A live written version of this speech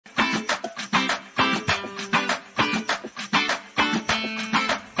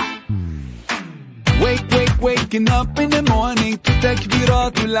waking up in the morning to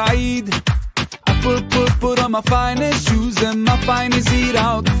takbiraatul Eid. I put on my finest shoes and my finest Eid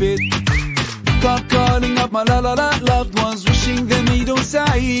outfit. Calling up my loved ones, wishing them Eidun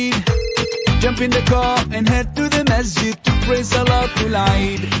saeed. Jump in the car and head to the masjid to pray salatul.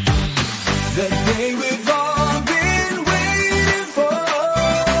 The day we've all been waiting for,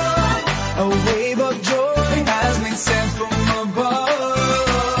 a wave of joy has been sent from above.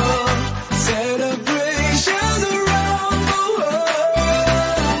 Celebrations around the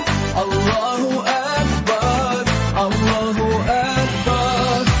world. Allahu Akbar, Allahu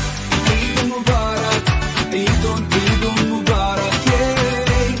Akbar. Eidun Mubarak, Eidun Mubarak, yeah.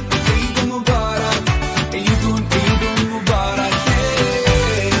 Eidun Mubarak, Eidun Mubarak,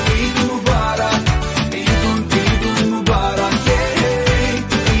 yeah. Eidun Mubarak, Eidun Mubarak,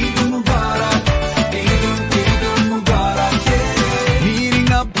 yeah. Eidun Mubarak, Eidun Mubarak, yeah. Meeting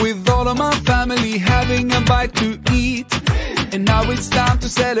up with all of my family, having a bite to eat. And now it's time to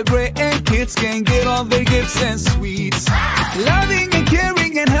celebrate, and kids can get all their gifts and sweets. Loving and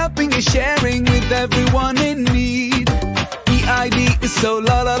caring and helping and sharing with everyone in need. Eid is so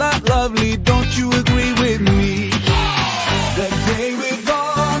lovely, don't you agree with me? The day we've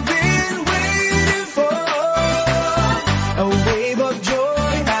all been waiting for, a wave of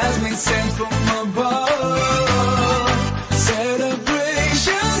joy has been sent from above.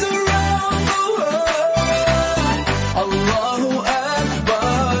 Celebrations around the world. Allahu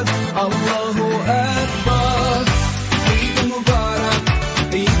Akbar, Allahu Akbar. Eidun Mubarak,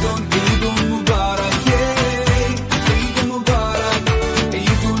 Eidun Mubarak, yeah. Eidun Mubarak,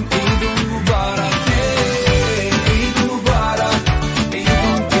 Eidun Mubarak, yeah. Eidun Mubarak,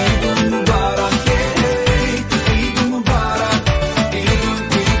 Eidun Mubarak, yeah. Eidun Mubarak,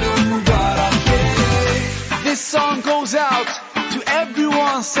 Eidun Mubarak, yeah. This song goes out to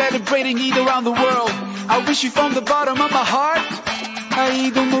everyone celebrating Eid around the world. I wish you from the bottom of my heart,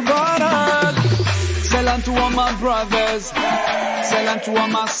 Eidun Mubarak. Salam to all my brothers, salam to all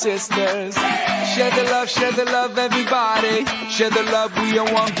my sisters. Share the love, everybody. Share the love, we are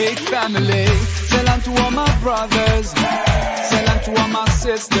one big family. Salam to all my brothers, salam to all my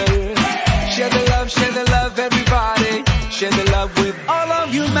sisters. Share the love, everybody. Share the love with all of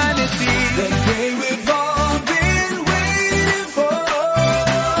humanity. The day we've all been waiting for,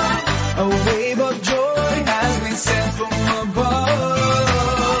 a wave of joy has been sent from above.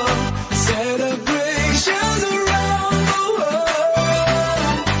 Celebrations around the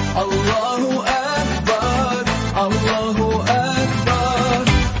world. Allahu Akbar, Allahu Akbar.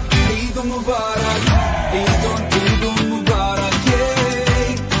 Eidun Mubarak, Eidun Mubarak,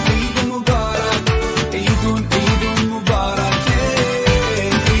 yeah. Eidun Mubarak, Eidun Mubarak,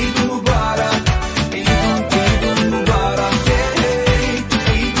 yeah. Eidun Mubarak, Eidun Mubarak, yeah.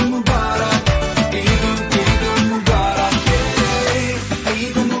 Eidun Mubarak, Eidun Mubarak, yeah.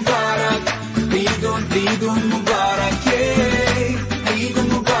 Eidun Mubarak, Eidun Mubarak, yeah. Eidun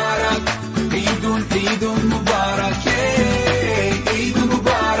Mubarak, Eidun Mubarak, yeah. Eidun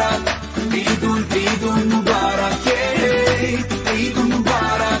Mubarak, Eidun Mubarak, yeah. Eidun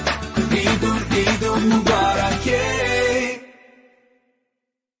Mubarak, Eidun Mubarak, yeah.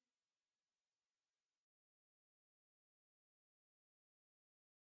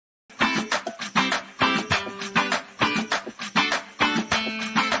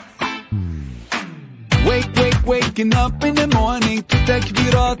 Waking up in the morning to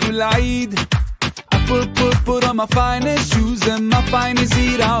takbiraatul Eid. I put on my finest shoes and my finest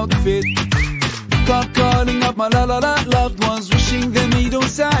Eid outfit. Calling up my loved ones, wishing them Eidun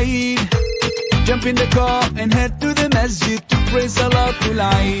saeed. Jump in the car and head to the masjid to pray salatul.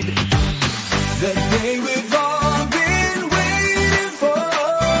 The day we've all been waiting for,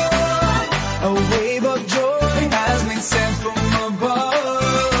 a wave of joy has been sent from above.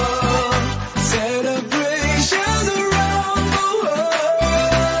 Celebrations around the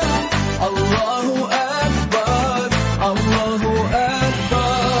world. Allahu Akbar, Allahu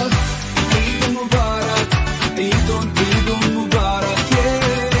Akbar. Eidun Mubarak, Eidun Mubarak, yeah.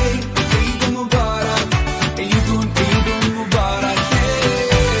 Eidun Mubarak, Eidun Mubarak,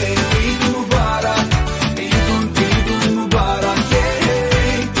 yeah. Eidun Mubarak, Eidun Mubarak, yeah.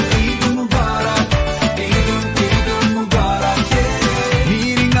 Eidun Mubarak, Eidun Mubarak, yeah.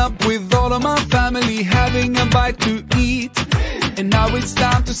 Meeting up with all of my family, having a bite to eat. And now it's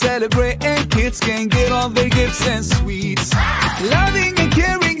time to celebrate, and kids can get all their gifts and sweets. Loving and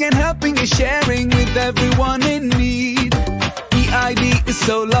caring and helping and sharing with everyone in need. Eid is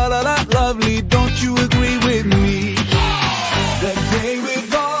so lovely, don't you agree with me? The day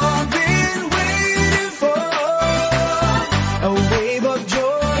we've all been waiting for, a wave of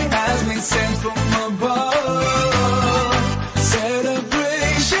joy has been sent from above.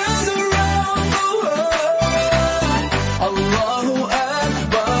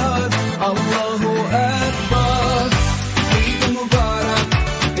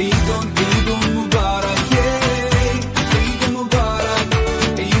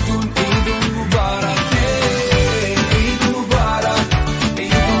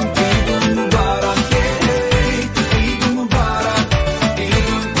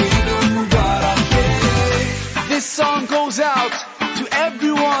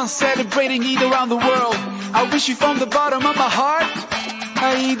 wish you from the bottom of my heart,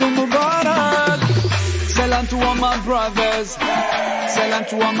 Eidun Mubarak. Salam to all my brothers, salam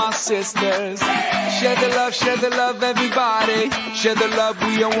to all my sisters. Share the love, everybody. Share the love,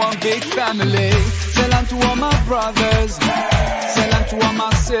 we are one big family. Salam to all my brothers, salam to all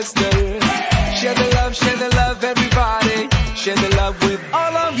my sisters. Share the love, everybody. Share the love with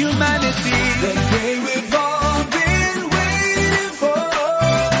all of humanity. The day we've all been waiting for,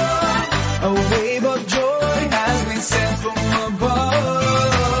 a wave of joy has been sent from above.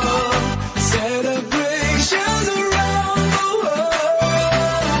 Celebrations around the world.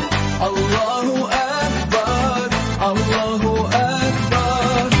 Allahu Akbar, Allahu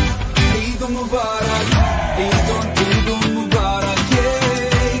Akbar. Eidun Mubarak, Eidun Mubarak,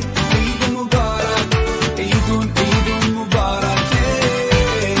 yeah. Eidun Mubarak, Eidun Mubarak,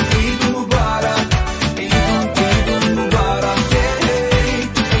 yeah. Eidun Mubarak, Eidun Mubarak, yeah.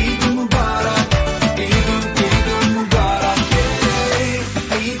 Eidun Mubarak, Eidun Mubarak, yeah.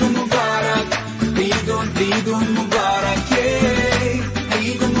 Eidun Mubarak, Eidun Mubarak, yeah.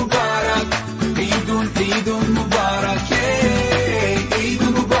 Eidun Mubarak, Eidun Mubarak, yeah.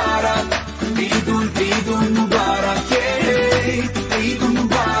 Eidun Mubarak, Eidun Mubarak, yeah. Eidun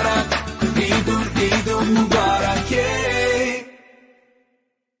Mubarak, Eidun Mubarak, yeah.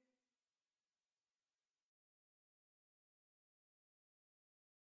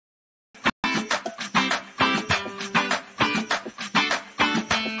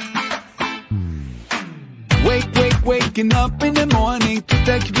 Waking up in the morning to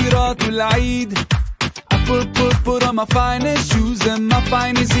takbiraatul Eid. I put on my finest shoes and my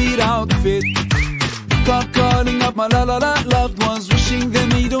finest Eid outfit. Calling up my loved ones, wishing them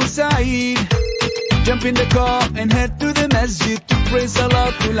Eidun saeed. Jump in the car and head to the masjid to pray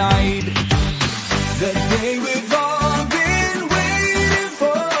salatul Eid. The day we've all been waiting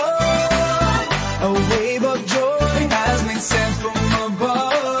for, a wave of joy has been sent from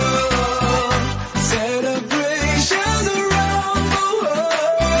above. Celebrations around the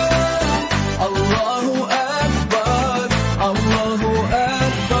world. Allahu Akbar, Allahu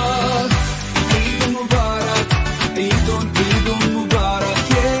Akbar. Eidun Mubarak, Eidun Mubarak,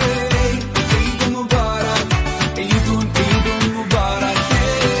 yeah. Eidun Mubarak, Eidun Mubarak,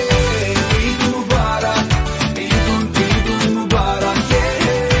 yeah. Eidun Mubarak, Eidun Mubarak, yeah.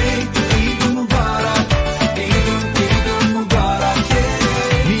 Eidun Mubarak, Eidun Mubarak,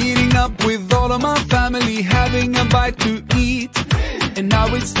 yeah. Meeting up with all of my family, having a bite to eat. And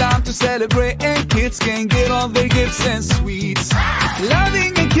now it's time to celebrate, and kids can get all their gifts and sweets.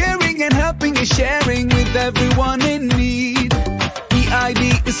 Loving and caring and helping and sharing with everyone in need.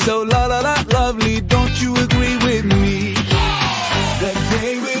 EID is so lovely, don't you agree with me? The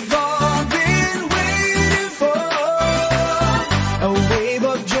day we've all been waiting for, a wave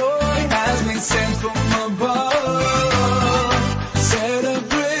of joy has been sent from above.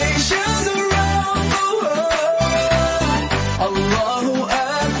 Celebrations around the world. Allahu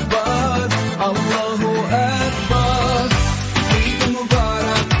Akbar, Allahu Akbar. Eidun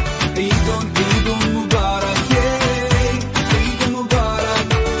Mubarak, Eidun Mubarak, yeah. Eidun Mubarak,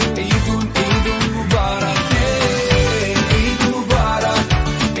 Eidun Mubarak, yeah. Eidun Mubarak,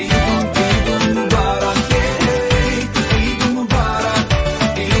 Eidun Mubarak, yeah. Eidun Mubarak,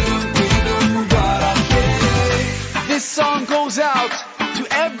 Eidun Mubarak, yeah. This song goes out to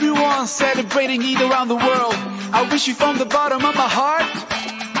everyone celebrating Eid around the world. I wish you from the bottom of my heart,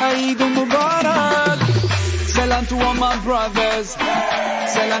 Eidun Mubarak. Salam to all my brothers,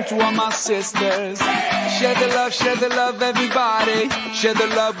 salam to all my sisters. Share the love, everybody. Share the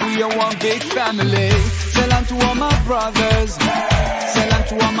love, we are one big family. Salam to all my brothers, salam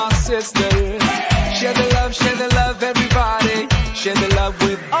to all my sisters. Share the love, everybody. Share the love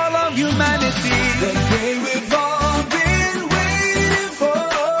with all of humanity. The day we've all been waiting for,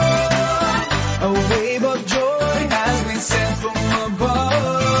 a wave of joy has been sent from above.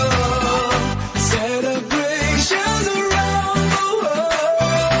 Celebrations around the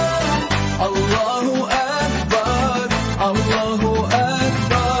world. Allahu Akbar, Allahu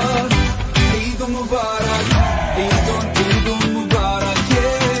Akbar. Eidun Mubarak, Eidun Mubarak,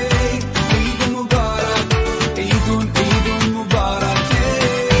 yeah. Eidun Mubarak, Eidun Mubarak,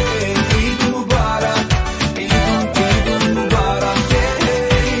 yeah. Eidun Mubarak, Eidun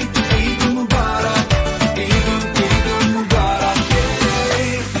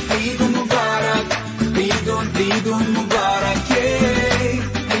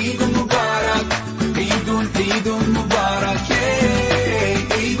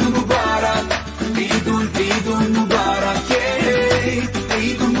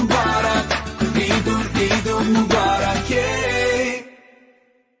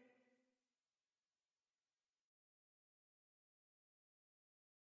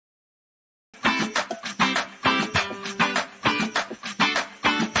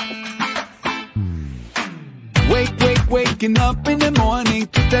waking up in the morning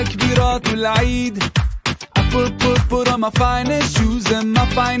to takbiraatul Eid. I put on my finest shoes and my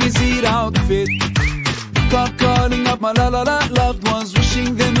finest Eid outfit. Calling up my loved ones,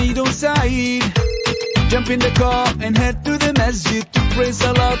 wishing them Eidun saeed. Jump in the car and head to the masjid to pray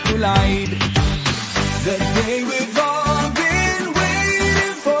salatul. The day we've all been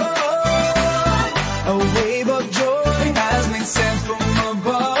waiting for, a wave of joy has been sent from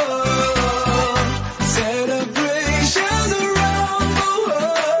above. Celebrations around the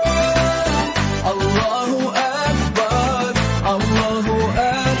world. Allahu Akbar, Allahu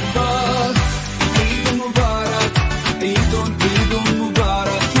Akbar. Eidun Mubarak, Eidun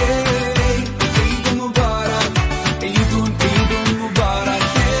Mubarak, yeah. Eidun Mubarak, Eidun Mubarak,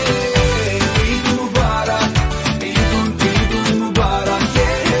 yeah. Eidun Mubarak, Eidun Mubarak,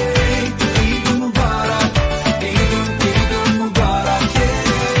 yeah. Eidun Mubarak, Eidun Mubarak,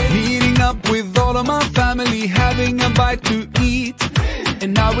 yeah. Meeting up with all of my family, having a bite to eat.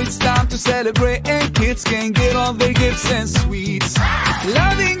 And now it's time to celebrate, and kids can get all their gifts and sweets.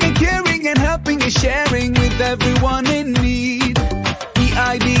 Loving and caring and helping and sharing with everyone in need.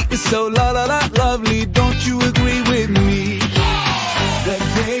 Eid is so lovely, don't you agree with me? The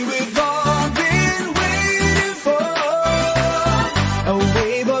day we've all been waiting for, a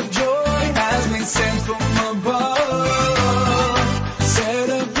wave of joy has been sent from above.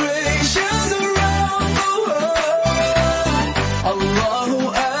 Celebrations around the world. Allahu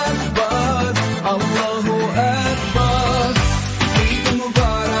Akbar, Allahu Akbar. Eidun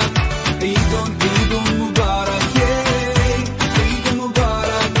Mubarak, Eidun Mubarak, yeah. Eidun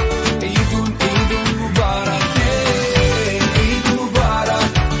Mubarak, Eidun Mubarak, yeah. Eidun Mubarak,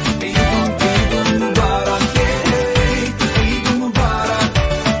 Eidun Mubarak, yeah. Eidun Mubarak,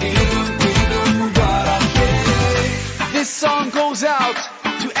 Eidun Mubarak, yeah. This song goes out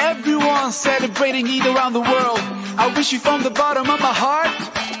to everyone celebrating Eid around the world. I wish you from the bottom of my heart,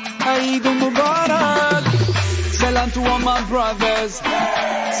 Eidun Mubarak. Salam to all my brothers,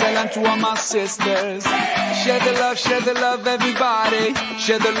 salam to all my sisters. Share the love, everybody.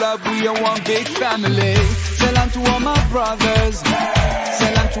 Share the love, we are one big family. Salam to all my brothers,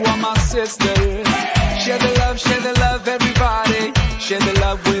 salam to all my sisters. Share the love, everybody. Share the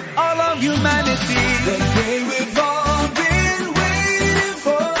love with all of humanity. The day we've all been waiting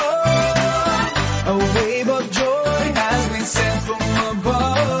for, a wave of joy has been sent from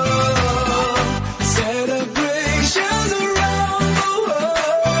above. Celebrations around the world.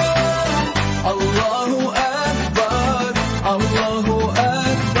 Allahu Akbar, Allahu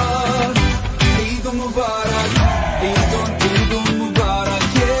Akbar. Eidun Mubarak, Eidun Mubarak,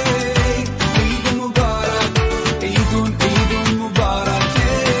 yeah. Eidun Mubarak, Eidun Mubarak,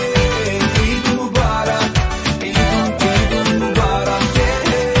 yeah. Eidun Mubarak, Eidun Mubarak,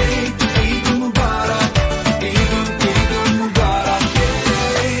 yeah. Eidun Mubarak, Eidun Mubarak, yeah.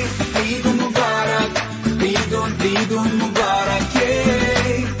 Eidun Mubarak, Eidun Mubarak, yeah.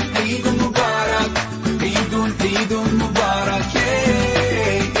 Eidun Mubarak, Eidun Mubarak,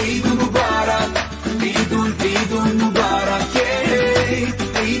 yeah. Eidun Mubarak, Eidun Mubarak,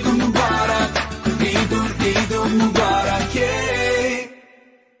 yeah. Eidun Mubarak, Eidun Mubarak, yeah.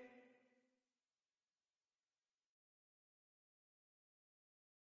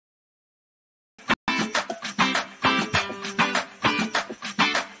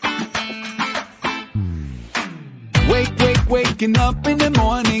 Waking up in the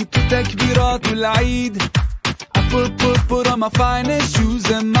morning to takbiraatul Eid. I put on my finest shoes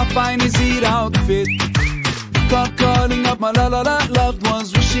and my finest Eid outfit. Calling up my loved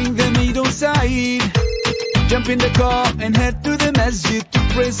ones, wishing them Eidun saeed. Jump in the car and head to the masjid to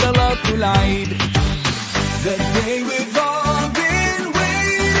pray salatul. The day we've all been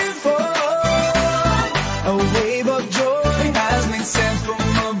waiting for, a wave of joy has been sent from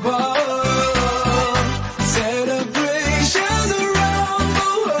above. Celebrations around the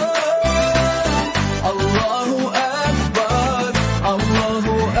world. Allahu Akbar,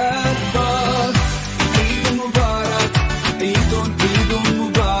 Allahu Akbar. Eidun Mubarak, Eidun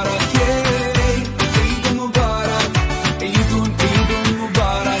Mubarak, yeah. Eidun Mubarak, Eidun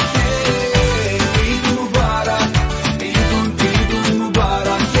Mubarak, yeah. Eidun Mubarak, Eidun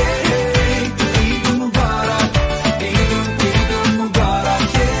Mubarak, yeah. Eidun Mubarak, Eidun Mubarak,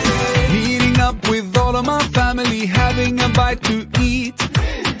 yeah. Meeting up with all of my family, having a bite to eat.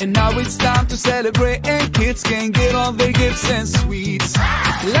 And now it's time to celebrate, and kids can get all their gifts and sweets.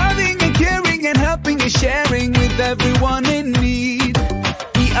 Loving and caring and helping and sharing with everyone in need.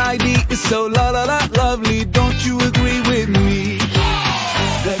 Eid is so lovely, don't you agree with me?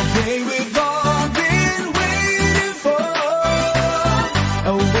 The day we've all been waiting for,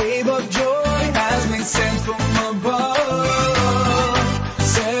 a wave of joy has been sent from above.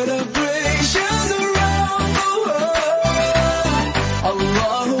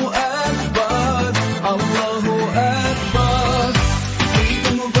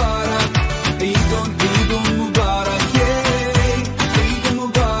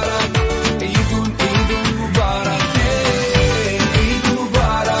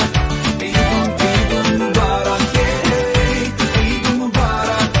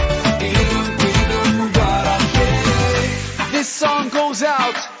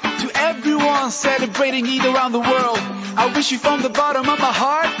 wish you from the bottom of my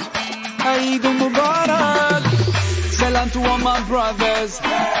heart, Eidun Mubarak. Salam to all my brothers,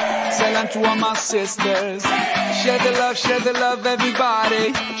 salam to all my sisters. Share the love,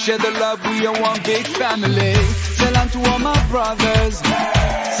 everybody. Share the love, we are one big family. Salam to all my brothers,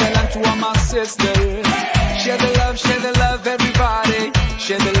 salam to all my sisters. Share the love, everybody.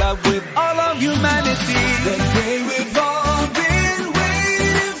 Share the love with all of humanity. The day we've all been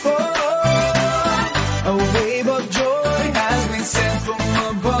waiting for, a wave of joy has been sent from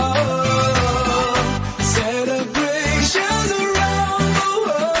above. Celebrations around the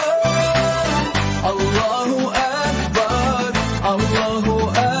world. Allahu Akbar, Allahu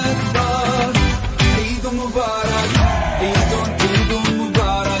Akbar. Eidun Mubarak, Eidun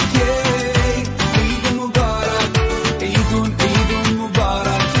Mubarak, yeah. Eidun Mubarak, Eidun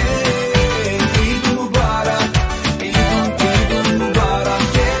Mubarak, yeah. Eidun Mubarak, Eidun Mubarak,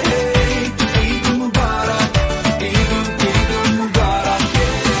 yeah. Eidun Mubarak, Eidun Mubarak,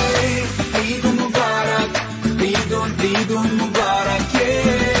 yeah. Eidun Mubarak, Eidun Mubarak, yeah.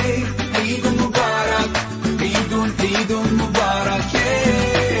 Eidun Mubarak, Eidun Mubarak,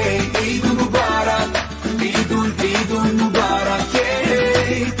 yeah. Eidun Mubarak, Eidun Mubarak,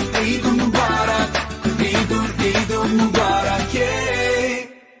 yeah. Eidun Mubarak, Eidun Mubarak, yeah.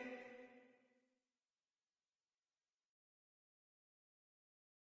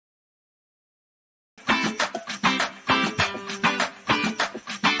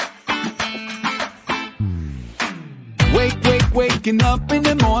 Waking up in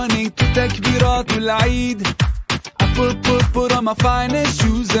the morning to takbiraatul Eid. I put on my finest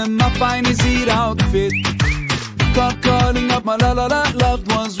shoes and my finest Eid outfit. Calling up my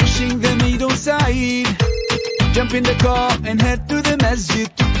loved ones, wishing them Eidun saeed. Jump in the car and head to the masjid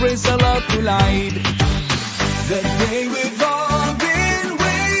to pray salatul Eid. The day we've all been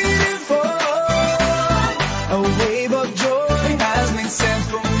waiting for, a wave of joy has been sent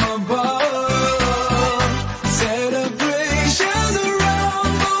from above. Celebrations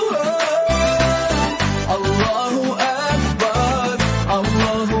around the world. Allahu Akbar,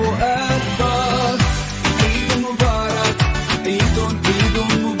 Allahu Akbar. Eidun Mubarak, Eidun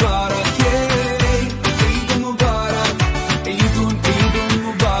Mubarak, yeah. Eidun Mubarak, Eidun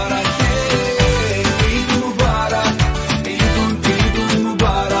Mubarak, yeah. Eidun Mubarak, Eidun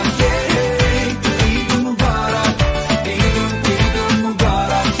Mubarak, yeah. Eidun Mubarak, Eidun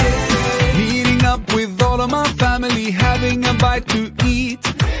Mubarak, yeah. Meeting up with all of my family, having a bite to eat.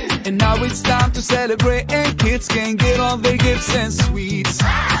 And now it's time to celebrate, and kids can get all their gifts and sweets.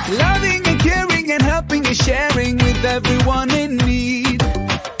 Loving and caring and helping and sharing with everyone in need.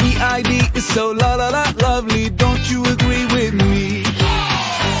 EID is so lovely, don't you agree with me?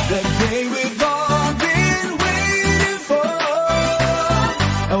 The day we've all been waiting for,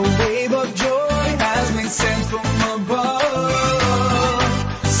 a wave of joy has been sent from above.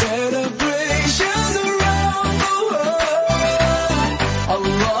 Celebrations around the world.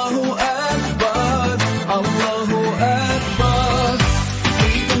 Allahu Akbar, Allahu Akbar.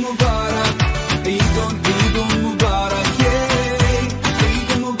 Eidun Mubarak, Eidun Mubarak, yeah.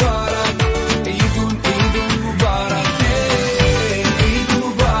 Eidun Mubarak, Eidun Mubarak, yeah. Eidun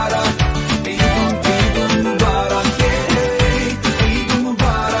Mubarak, Eidun Mubarak, yeah. Eidun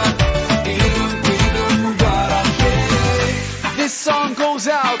Mubarak, Eidun Mubarak, yeah. This song goes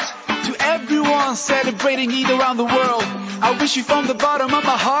out to everyone celebrating Eid around the world. I wish you from the bottom of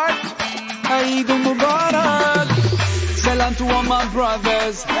my heart, Eidun Mubarak. Salam to all my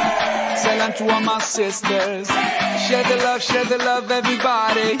brothers, salam to all my sisters. Share the love,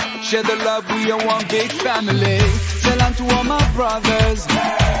 everybody. Share the love, we are one big family. Salam to all my brothers,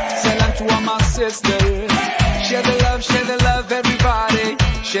 salam to all my sisters. Share the love, everybody.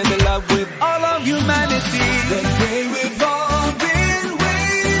 Share the love with all of humanity. The day we've all been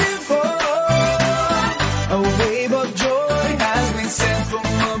waiting for, a wave of joy has been sent from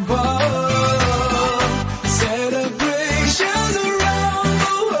above. Celebrations around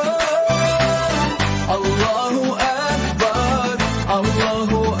the world. Allahu Akbar,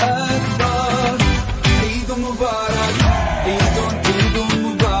 Allahu Akbar. Eidun Mubarak, Eidun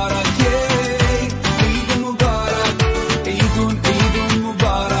Mubarak, yeah. Eidun Mubarak, Eidun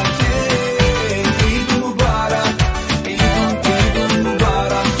Mubarak, yeah. Eidun Mubarak, Eidun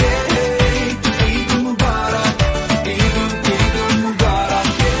Mubarak, yeah. Eidun Mubarak, Eidun Mubarak,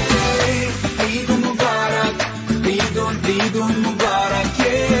 yeah. Eidun Mubarak, Eidun Mubarak,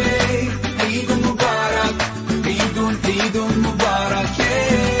 yeah. Eidun Mubarak, Eidun Mubarak,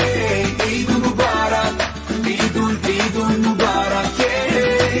 yeah.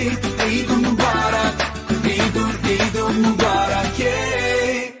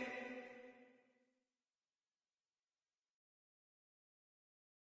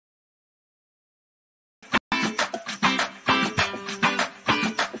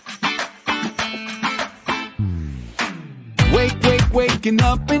 waking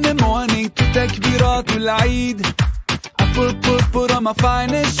up in the morning to takbiraatul Eid. I put on my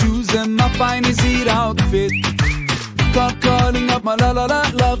finest shoes and my finest Eid outfit. Calling up my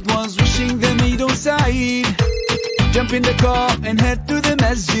loved ones, wishing them Eidun saeed. Jump in the car and head to the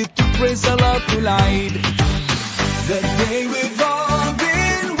masjid to pray salatul Eid. The day we've all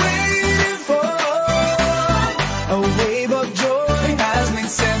been waiting for, a wave of joy has been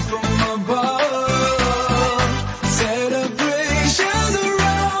sent from above. Celebrations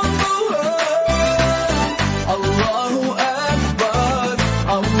around the world. Allahu Akbar,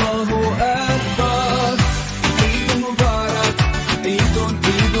 Allahu Akbar. Eidun Mubarak, Eidun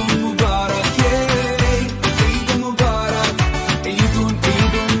Mubarak, yeah. Eidun Mubarak, Eidun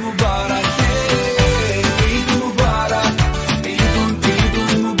Mubarak, yeah. Eidun Mubarak, Eidun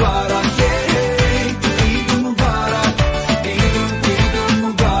Mubarak, yeah. Eidun Mubarak, Eidun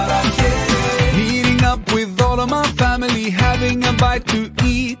Mubarak, yeah. Meeting up with all of my family, having a bite to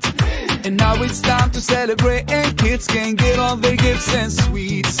eat. And now it's time to celebrate, and kids can get all their gifts and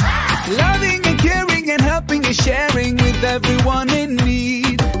sweets. Loving and caring and helping and sharing with everyone in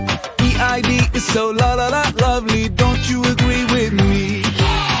need. Eid is so lovely, don't you agree with me?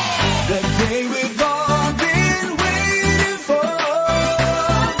 The day we've all been waiting for,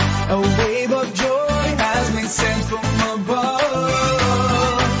 a wave of joy has been sent from above.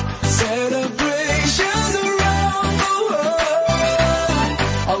 Celebrations around the world.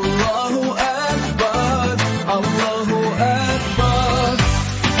 Allahu Akbar, Allahu Akbar.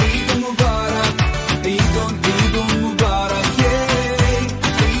 Eidun Mubarak, Eidun Mubarak, yeah.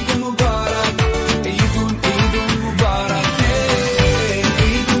 Eidun Mubarak, Eidun Mubarak, yeah.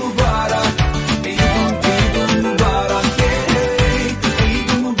 Eidun Mubarak, Eidun Mubarak, yeah.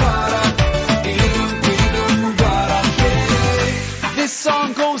 Eidun Mubarak, Eidun Mubarak, yeah. This song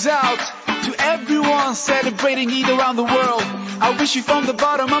goes out to everyone celebrating Eid around the world. I wish you from the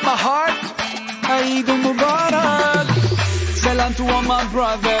bottom of my heart, Eidun Mubarak. Salam to all my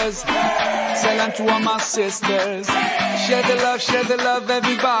brothers, salam to all my sisters. Share the love,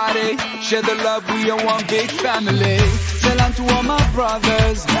 everybody. Share the love, we are one big family. Salam to all my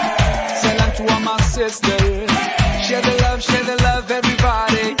brothers, salam to all my sisters. Share the love,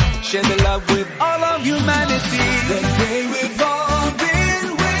 everybody. Share the love with all of humanity. The day we've all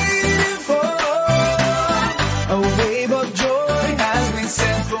been waiting for, a wave of joy has been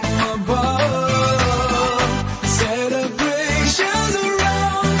sent from above. Celebrations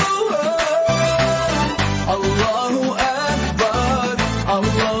around the world. Allahu Akbar,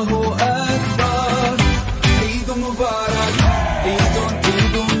 Allahu Akbar. Eidun Mubarak, Eidun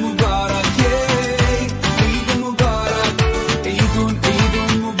Mubarak, yeah. Eidun Mubarak, Eidun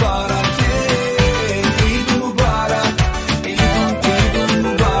Mubarak, yeah. Eidun Mubarak, Eidun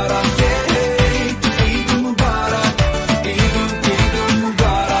Mubarak, yeah. Eidun Mubarak, Eidun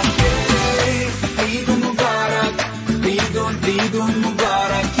Mubarak, yeah. Eidun Mubarak, Eidun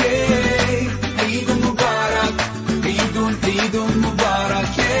Mubarak, yeah. Eidun Mubarak, Eidun Mubarak,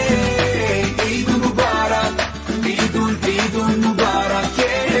 yeah. Eidun Mubarak, Eidun Mubarak,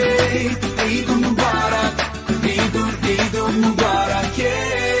 yeah. Eidun Mubarak, Eidun Mubarak, yeah.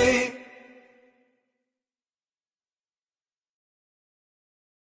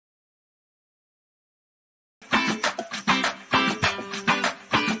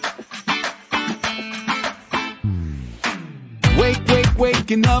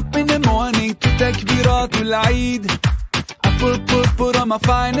 Waking up in the morning to takbiraatul Eid. I put on my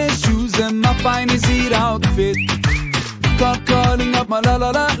finest shoes and my finest Eid outfit. Calling up my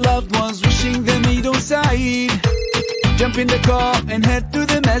loved ones, wishing them Eidun saeed. Jump in the car and head to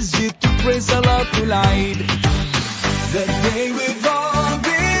the masjid to pray salatul Eid. The day we've all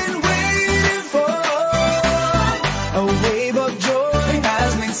been waiting for, a wave of joy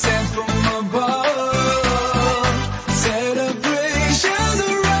has been sent from above. Celebrations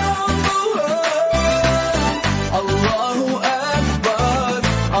around the world. Allahu Akbar,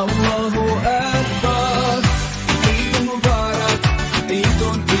 Allahu Akbar. Eidun Mubarak,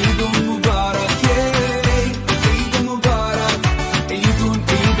 Eidun Mubarak, yeah. Eidun Mubarak, Eidun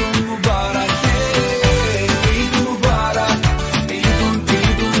Mubarak, yeah. Eidun Mubarak, Eidun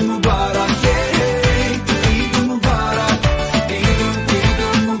Mubarak, yeah. Eidun Mubarak, Eidun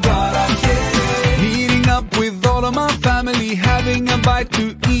Mubarak, yeah. Meeting up with all of my family, having a bite to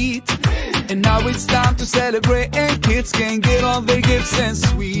eat. And now it's time to celebrate, and kids can get all their gifts and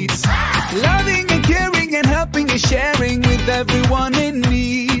sweets. Loving and caring and helping and sharing with everyone in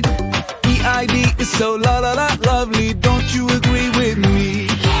need. Eid is so lovely, don't you agree with me?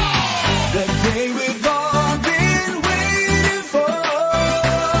 The day we've all been waiting for,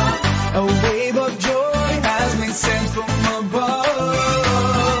 a wave of joy has been sent from above.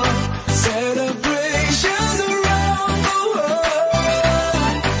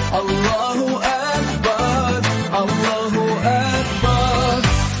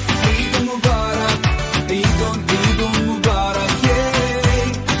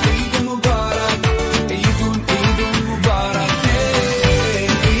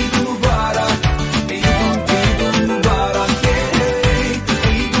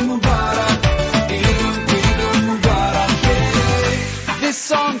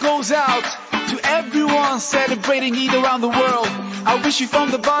 wish you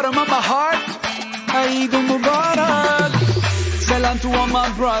from the bottom of my heart, Eidun Mubarak. Salam to all my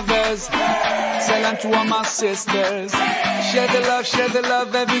brothers, salam to all my sisters. Share the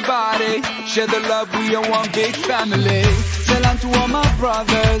love, everybody. Share the love, we are one big family. Salam to all my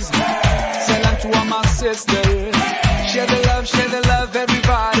brothers, salam to all my sisters. Share the love,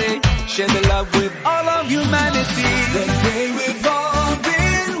 everybody. Share the love with all of humanity. The day we've all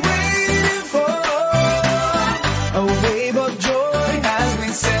been waiting for, a wave of joy has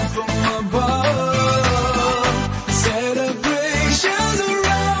been sent from above. Celebrations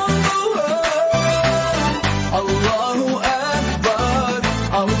around the world. Allahu Akbar,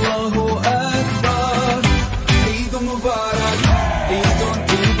 Allahu Akbar. Eidun Mubarak, Eidun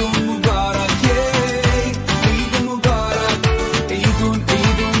Mubarak, yeah. Eidun Mubarak, Eidun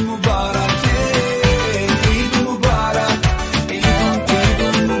Mubarak, yeah. Eidun Mubarak,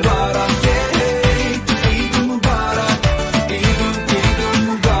 Eidun Mubarak, yeah. Eidun Mubarak, Eidun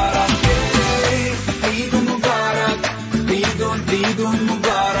Mubarak, yeah. Eidun Mubarak, Eidun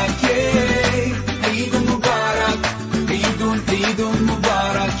Mubarak, yeah. Eidun Mubarak, Eidun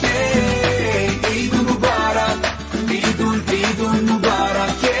Mubarak, yeah. Eidun Mubarak, Eidun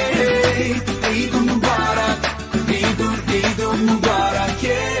Mubarak, yeah. Eidun Mubarak, Eidun Mubarak,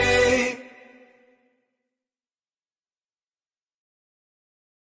 yeah.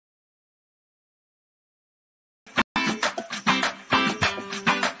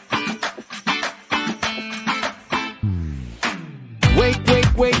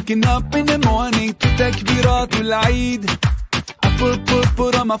 Waking up in the morning to takbiraatul Eid. I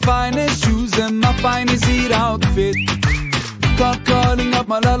put on my finest shoes and my finest Eid outfit. Calling up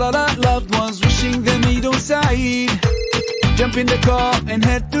my loved ones, wishing them Eidun saeed. Jump in the car and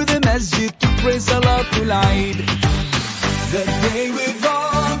head to the masjid to pray salatul Eid. The day we've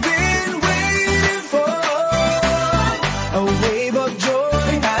all been waiting for, a wave of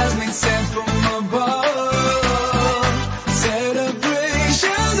joy has been sent from above.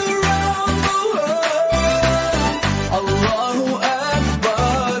 Celebrations around the world. Allahu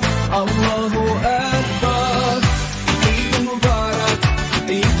Akbar, Allahu Akbar. Eidun Mubarak,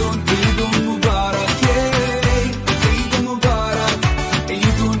 Eidun Mubarak, yeah. Eidun Mubarak,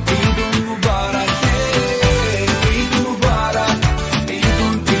 Eidun Mubarak, yeah. Eidun Mubarak,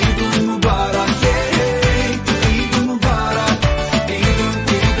 Eidun Mubarak, yeah. Eidun Mubarak,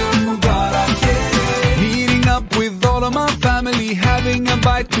 Eidun Mubarak, yeah. Meeting up with all of my family, having a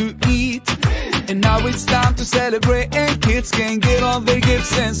bite to eat. And now it's time to celebrate, and kids can get all their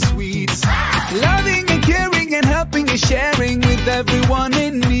gifts and sweets. Loving and caring and helping and sharing with everyone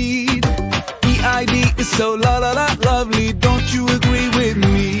in need. Eid is so lovely, don't you agree with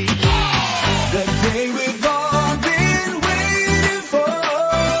me? The day we've all been waiting for,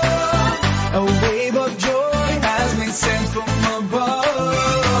 a wave of joy has been sent from above.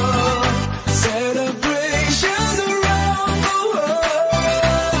 Celebrations around the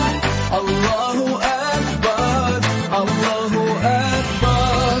world. Allahu Akbar, Allahu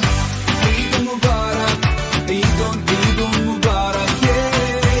Akbar. Eidun Mubarak, Eidun Mubarak, yeah.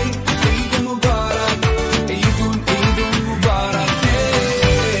 Eidun Mubarak, Eidun Mubarak, yeah.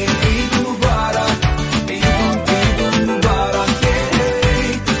 Eidun Mubarak, Eidun Mubarak, yeah.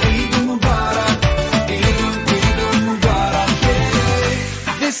 Eidun Mubarak, Eidun Mubarak,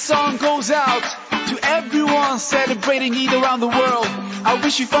 yeah. This song goes out to everyone celebrating Eid around the world. I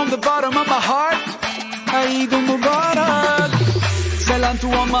wish you from the bottom of my heart, Eidun Mubarak. Salam to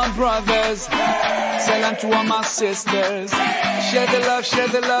all my brothers, salam to all my sisters. Share the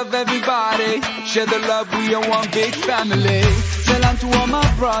love, everybody. Share the love, we are one big family. Salam to all my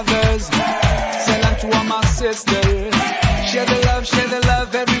brothers, salam to all my sisters. Share the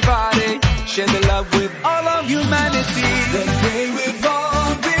love, everybody. Share the love with all of humanity. The day we've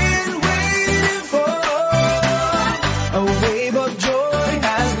all been waiting for, a wave of joy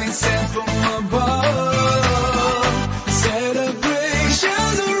has been sent from above.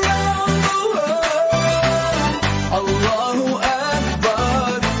 Celebrations around the world. Allahu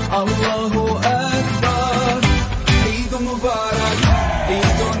Akbar, Allahu Akbar. Eidun Mubarak,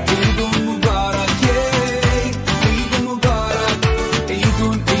 Eidun Mubarak, yeah. Eidun Mubarak,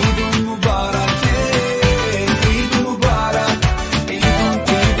 Eidun Mubarak, yeah. Eidun Mubarak,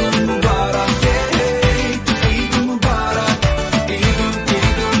 Eidun Mubarak, yeah. Eidun Mubarak, Eidun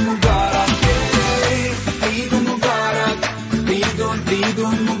Mubarak, yeah. Eidun Mubarak,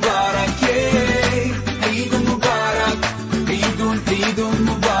 Eidun Mubarak, yeah. Eidun Mubarak, Eidun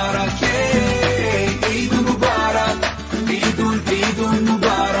Mubarak, yeah. Eidun Mubarak, Eidun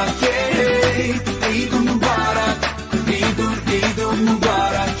Mubarak, yeah. Eidun Mubarak, Eidun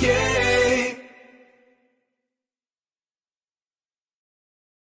Mubarak, yeah.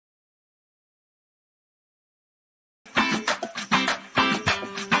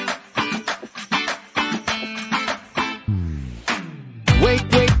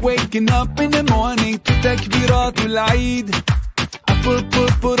 waking up in the morning to takbiraatul Eid. I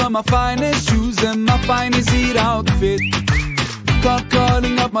put on my finest shoes and my finest Eid outfit.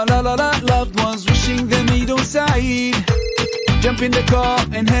 Calling up my loved ones, wishing them Eidun saeed. Jump in the car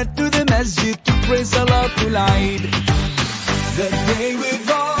and head to the masjid to pray salatul. The day we've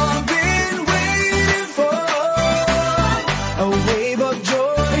all been waiting for, a wave of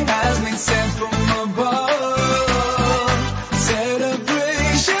joy has been sent from above.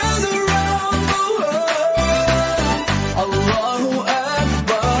 Celebrations around the world. Allahu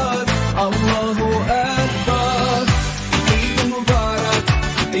Akbar, Allahu Akbar. Eidun Mubarak,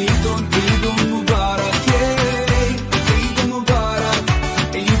 Eidun Mubarak, yeah. Eidun Mubarak,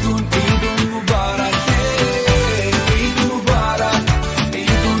 Eidun Mubarak, yeah. Eidun Mubarak,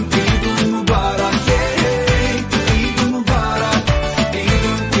 Eidun Mubarak, yeah. Eidun Mubarak,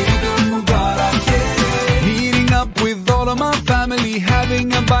 Eidun Mubarak, yeah. Meeting up with all of my family, having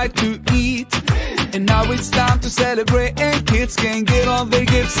a bite to eat. And now it's time to celebrate, and kids can get all their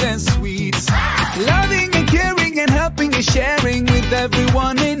gifts and sweets. Loving and caring and helping and sharing with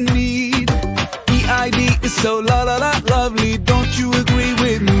everyone in need. Eid is so lovely, don't you agree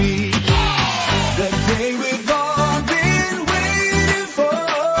with me? The day we've all been waiting for,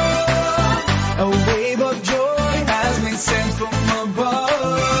 a wave of joy has been sent from above.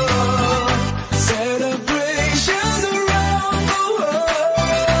 Celebrations around the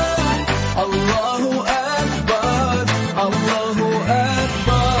world. Allahu Akbar, Allahu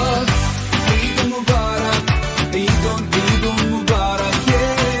Akbar. Eidun Mubarak, Eidun Mubarak, yeah.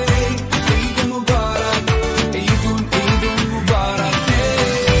 Eidun Mubarak, Eidun Mubarak, yeah.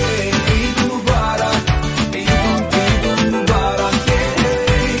 Eidun Mubarak, Eidun Mubarak, yeah.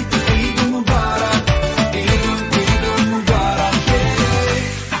 Eidun Mubarak, Eidun Mubarak,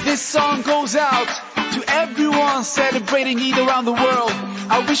 yeah. This song goes out to everyone celebrating Eid around the world.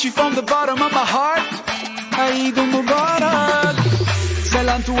 I wish you from the bottom of my heart, Eidun Mubarak.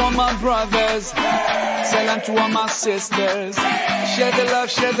 Salam to all my brothers, salam to all my sisters. Share the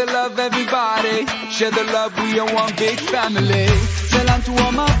love, everybody. Share the love, we are one big family. Salam to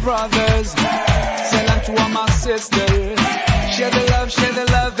all my brothers, salam to all my sisters. Share the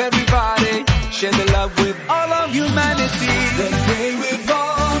love, everybody. Share the love with all of humanity. The day we've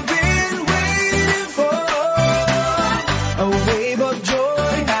all been waiting for, a wave of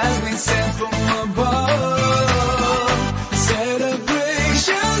joy has been sent from above.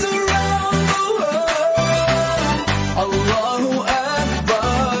 Celebrations around the world. Allahu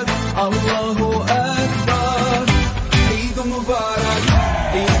Akbar, Allahu Akbar. Eidun Mubarak,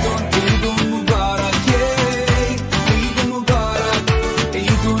 Eidun Mubarak, yeah. Eidun Mubarak,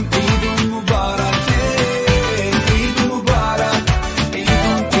 Eidun Mubarak, yeah. Eidun Mubarak,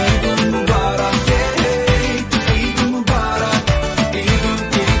 Eidun Mubarak, yeah. Eidun Mubarak, Eidun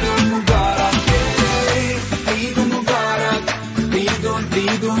Mubarak, yeah. Eidun Mubarak,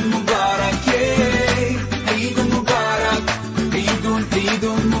 Eidun Mubarak, yeah. Eidun Mubarak,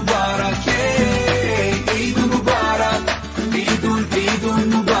 Eidun Mubarak, yeah. Eidun Mubarak, Eidun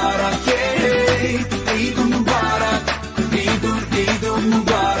Mubarak, yeah. Eidun Mubarak, Eidun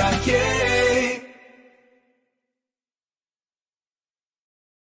Mubarak, yeah.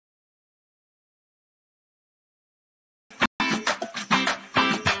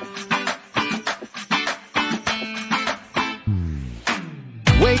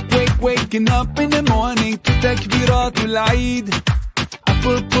 Waking up in the morning to takbiraatul Eid. I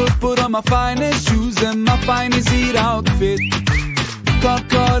put on my finest shoes and my finest Eid outfit.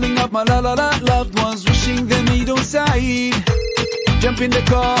 Calling up my loved ones, wishing them Eidun saeed. Jump in the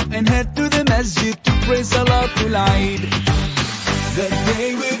car and head to the masjid to pray salatul. The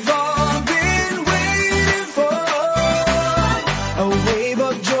day we've all been waiting for, a wave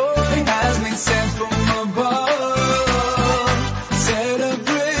of joy has been sent from above.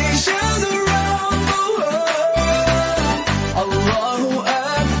 Celebrations around the world. Allahu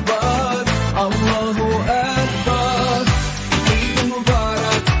Akbar, Allahu Akbar. Eidun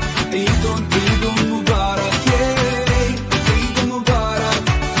Mubarak, Eidun Mubarak, yeah. Eidun Mubarak,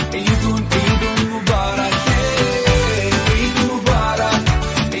 Eidun Mubarak, yeah. Eidun Mubarak,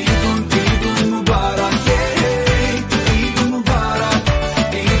 Eidun Mubarak, yeah. Eidun Mubarak,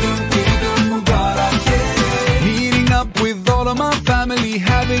 Eidun Mubarak, yeah. Meeting up with all of my family,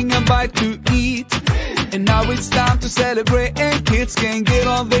 having a bite to eat. And now it's time to celebrate, and kids can get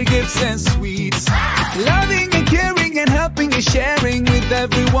all their gifts and sweets. Loving and caring and helping and sharing with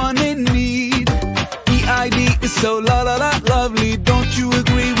everyone in need. Eid is so lovely, don't you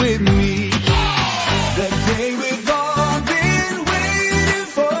agree with me? The day we've all been waiting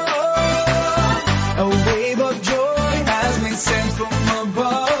for, a wave of joy has been sent from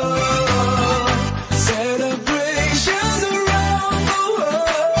above.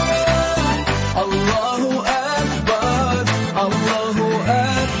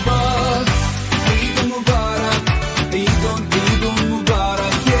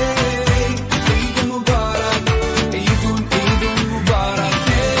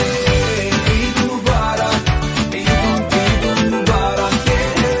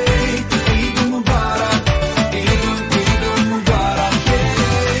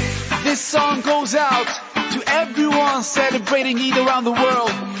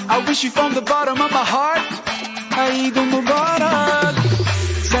 I wish you from the bottom of my heart, Eidun Mubarak.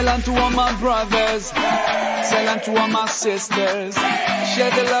 Salam to all my brothers, salam to all my sisters.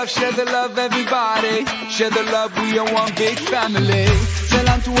 Share the love, everybody. Share the love, we are one big family.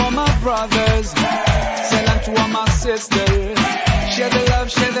 Salam to all my brothers, salam to all my sisters. Share the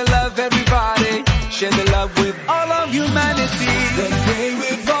love, everybody. Share the love with all of humanity. The day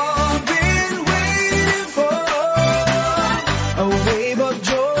we've all been waiting for, a wave of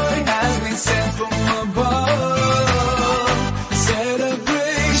joy has been sent from above.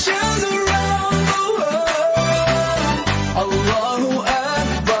 Celebrations around the world. Allahu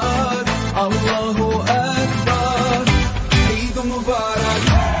Akbar, Allahu Akbar. Eidun Mubarak,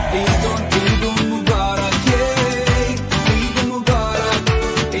 Eidun Mubarak, yeah. Eidun Mubarak,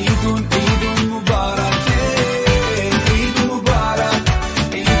 Eidun Mubarak, yeah. Eidun Mubarak,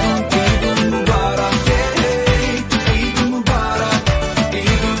 Eidun Mubarak, yeah. Eidun Mubarak,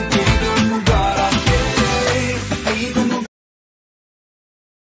 Eidun Mubarak, yeah. Eidun Mubarak.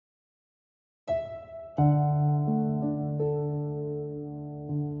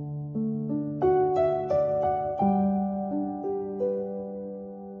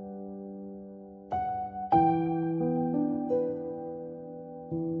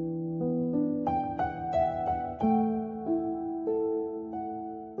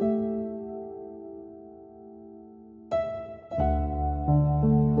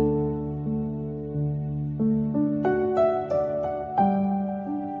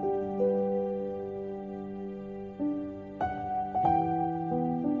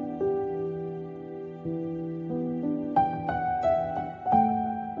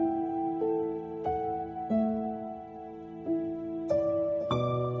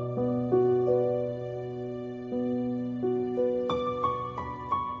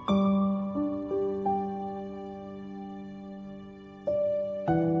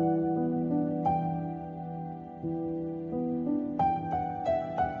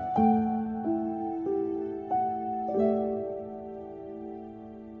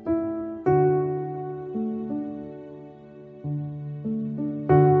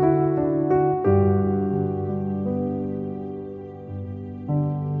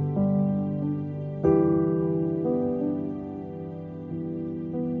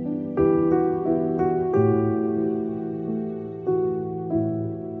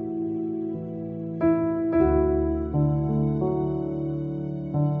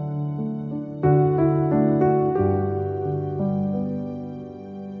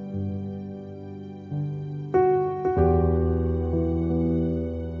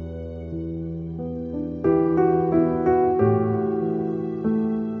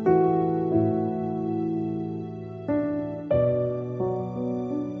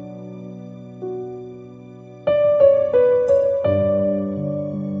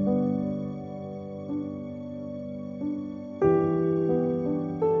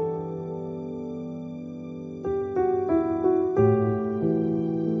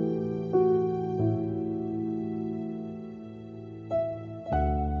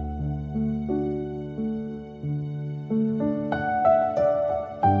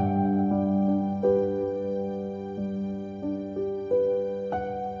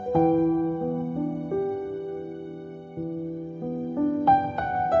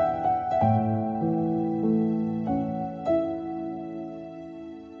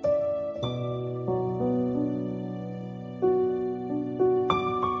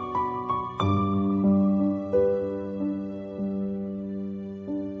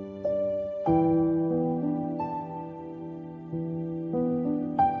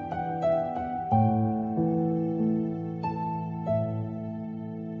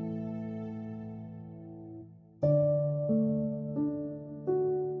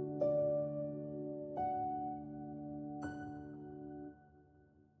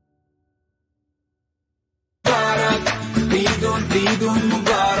 Eidun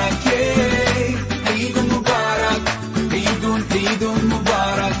Mubarak, yeah. Eidun Mubarak, Eidun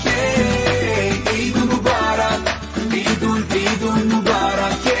Mubarak, yeah. Eidun Mubarak, Eidun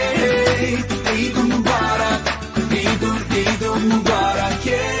Mubarak, yeah. Eidun Mubarak, Eidun Mubarak,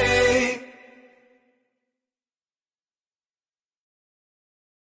 yeah.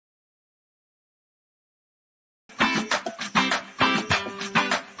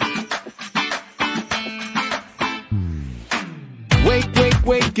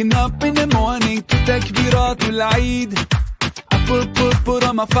 Waking up in the morning to takbiraatul Eid. I put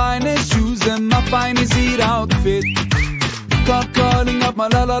on my finest shoes and my finest Eid outfit. Calling up my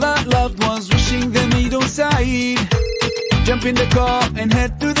loved ones, wishing them Eidun saeed. Jump in the car and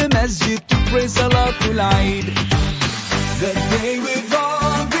head to the masjid to pray salatul Eid. The day we've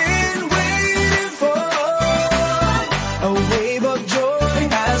all been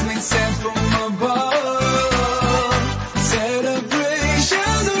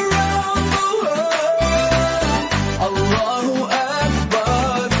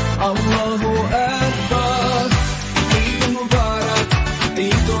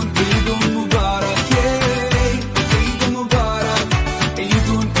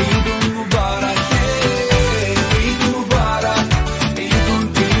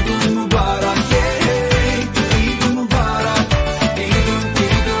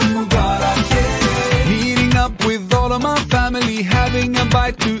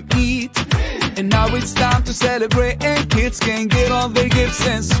bite to eat. And now it's time to celebrate, and kids can get all their gifts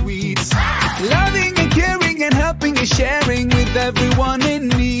and sweets. Loving and caring and helping and sharing with everyone in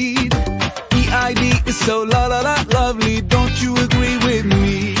need. EID is so la la la lovely, don't you agree with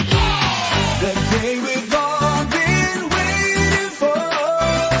me? The day we've all been waiting for,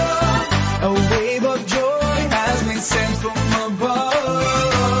 a wave of joy has been sent from above.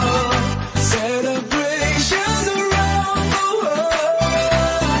 Celebrations around the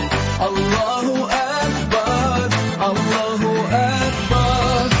world. Allahu Akbar, Allahu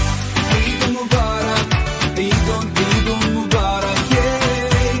Akbar. Eidun Mubarak, Eidun Mubarak, yeah.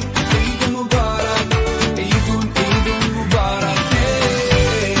 Eidun Mubarak, Eidun Mubarak, yeah.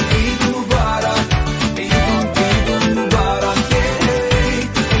 Eidun Mubarak, Eidun Mubarak, yeah.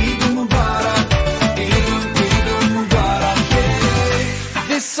 Eidun Mubarak, Eidun Mubarak, yeah.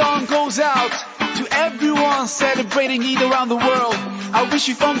 This song goes out to everyone celebrating Eid around the world. I wish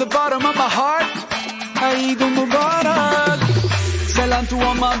you from the bottom of my heart, Eidun Mubarak. Salam to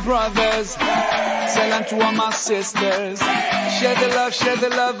all my brothers, salam to all my sisters. Share the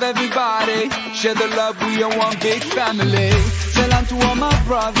love, everybody. Share the love, we are one big family. Salam to all my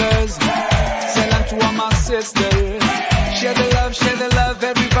brothers, salam to all my sisters. Share the love,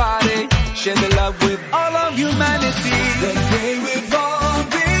 everybody. Share the love with all of humanity. The day we've all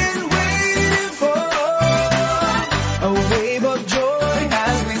been waiting for, a wave of joy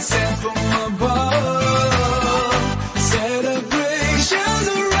has been sent from above. Celebrations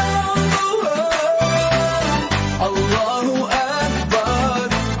around the world. Allahu Akbar,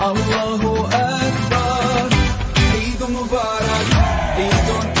 Allahu Akbar. Eidun Mubarak,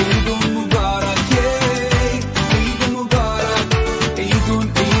 Eidun Mubarak, yeah. Eidun Mubarak, Eidun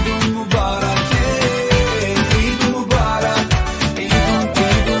Mubarak, yeah. Eidun Mubarak,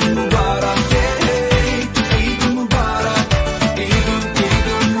 Eidun Mubarak, yeah. Eidun Mubarak, Eidun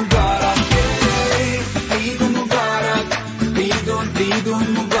Mubarak, yeah. Eidun Mubarak, Eidun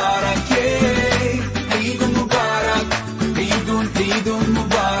Mubarak, yeah. Eidun Mubarak, Eidun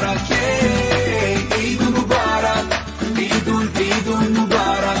Mubarak, yeah. Eidun Mubarak, Eidun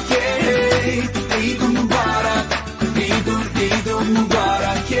Mubarak, yeah. Eidun Mubarak, Eidun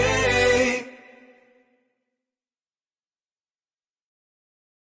Mubarak, yeah.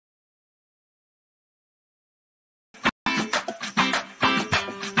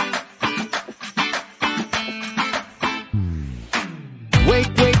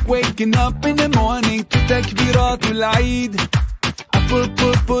 Waking up in the morning to takbiraatul Eid. I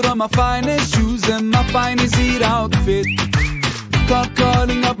put on my finest shoes and my finest Eid outfit.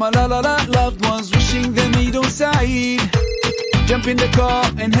 Calling up my loved ones, wishing them Eidun saeed. Jump in the car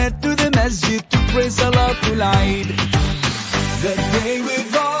and head to the masjid to pray salatul Eid. The day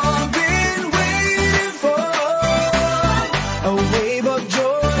we've all been waiting for, a wave of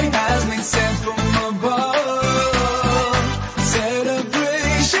joy has been sent from above.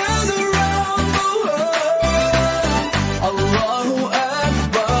 Celebrations around the world. Allahu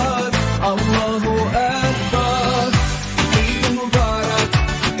Akbar, Allahu Akbar. Eidun Mubarak,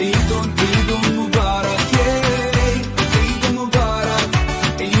 Eidun Mubarak, yeah. Eidun Mubarak,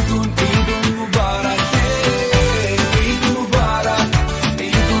 Eidun Mubarak, yeah. Eidun Mubarak,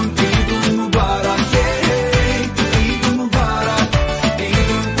 Eidun Mubarak, yeah. Eidun Mubarak,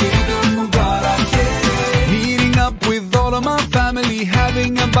 Eidun Mubarak, yeah. Meeting up with all of my family,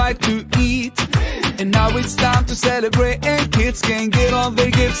 having a bite to eat. And now it's time to celebrate, and kids can get all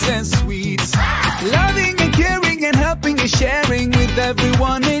their gifts and sweets. Loving and caring and helping and sharing with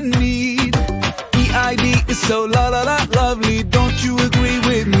everyone in need. EID is so la la la lovely, don't you agree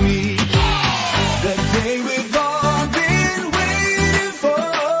with me? The day we've all been waiting for,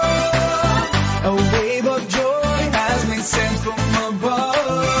 a wave of joy has been sent from above.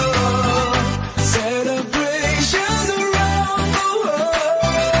 Celebrations around the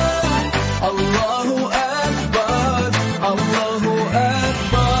world. Allahu Akbar, Allahu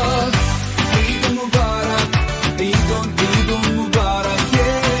Akbar. Eidun Mubarak, Eidun Mubarak,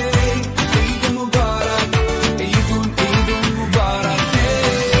 yeah. Eidun Mubarak, Eidun Mubarak, yeah.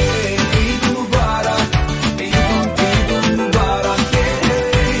 Eidun Mubarak, Eidun Mubarak, yeah.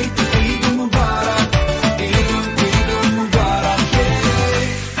 Eidun Mubarak, Eidun Mubarak,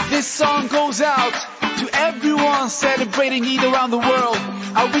 yeah. This song goes out to everyone celebrating Eid around the world.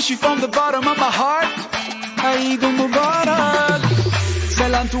 I wish you from the bottom of my heart, Eidun Mubarak.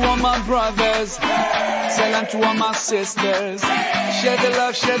 Salam to all my brothers, salam to all my sisters. Share the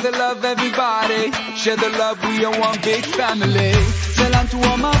love, everybody. Share the love, we are one big family. Salam to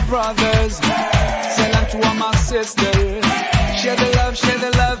all my brothers, salam to all my sisters. Share the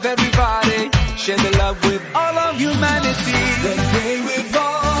love, everybody. Share the love with all of humanity. The day we've all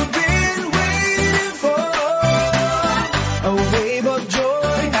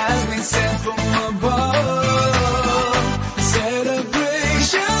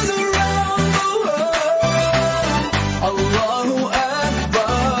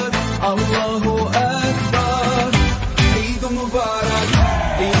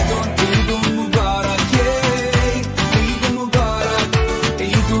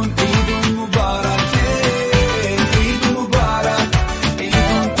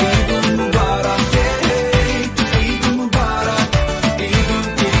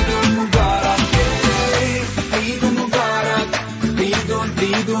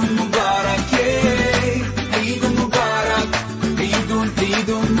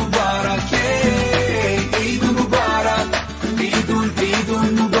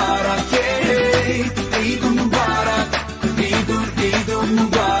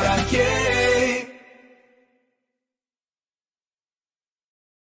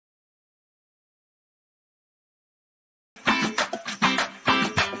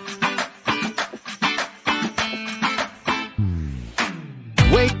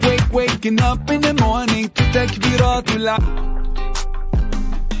waking up in the morning to takbiraatul.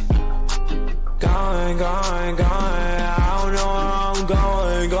 Going, going, going, I don't know where I'm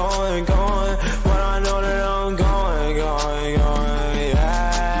going, going, going, but I know that I'm going, going, going,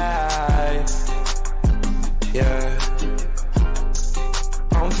 yeah, yeah.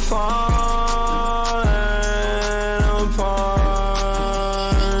 I'm falling apart,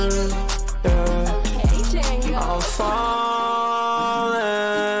 yeah. I'm falling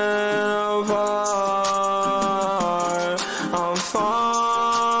apart, I'm falling,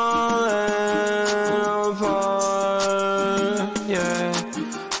 yeah,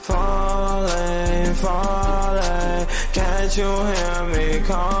 falling, falling. Can't you hear me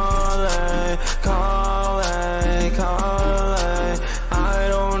calling, calling, calling? I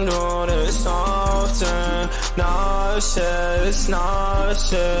don't do this often. Nauseous,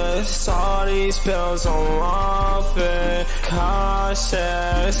 nauseous. All these pills I'm off it.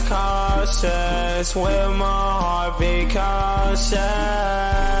 Cautious, cautious. With my heart be cautious.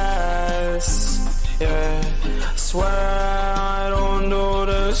 Yeah, swear I don't do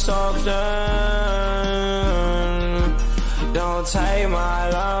this often. Don't take my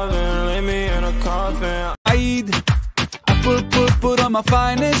love and leave me in a coffin. Eid, I put on my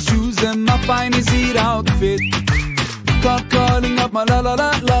finest shoes and my finest Eid outfit. Calling up my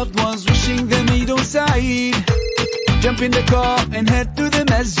loved ones, wishing them Eidun Saeed. Jump in the car and head to the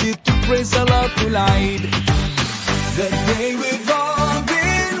masjid to pray salatul Eid. The day we've all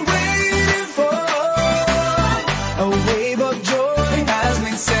been waiting for. A wave of joy has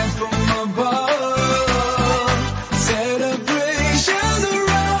been sent from above. Celebrations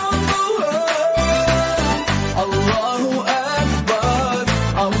around the world. Allahu Akbar,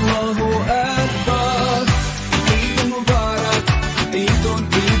 Allahu Akbar. Eidun Mubarak, Eidun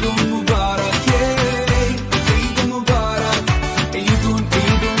Mubarak, yeah. Eidun Mubarak, Eidun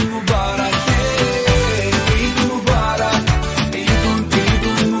Mubarak, yeah. Eidun Mubarak, Eidun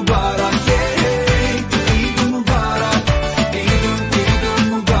Mubarak, yeah. Eidun Mubarak, Eidun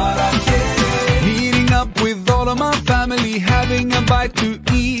Mubarak, yeah. Meeting up with all of my family, having a bite to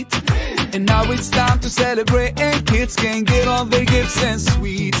eat. And now it's time to celebrate, and kids can get all their gifts and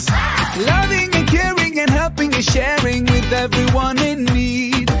sweets. Loving and caring and helping and sharing with everyone in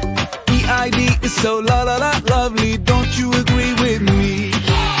need. EID is so lovely, don't you agree with me?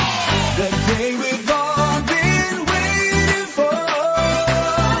 The day we've all been waiting for.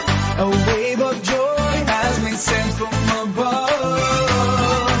 A wave of joy has been sent from above.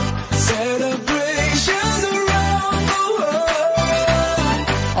 Celebrations around the world.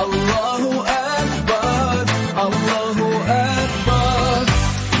 Allahu Akbar, Allahu Akbar.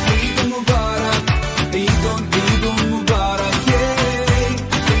 Eidun Mubarak, Eidun Mubarak, yeah.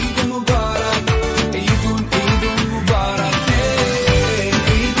 Eidun Mubarak, Eidun Mubarak, yeah.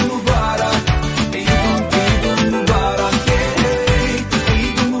 Eidun Mubarak, Eidun Mubarak, yeah.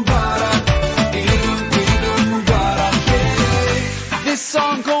 Eidun Mubarak, Eidun Mubarak, yeah. This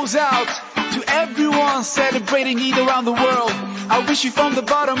song goes out to everyone celebrating Eid around the world. I wish you from the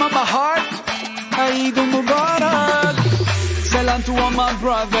bottom of my heart, Eidun Mubarak. Salam to all my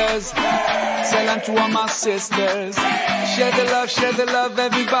brothers, salam to all my sisters. Share the love,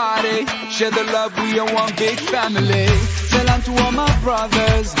 everybody. Share the love, we are one big family. Salam to all my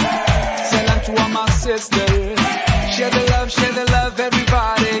brothers, salam to all my sisters. Share the love,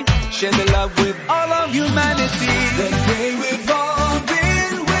 everybody. Share the love with all of humanity. The day we've all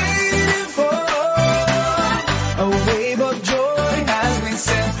been waiting for. A wave of joy has been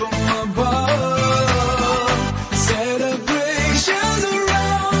sent from above. Celebrations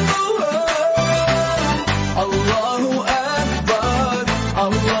around the world. Allahu Akbar,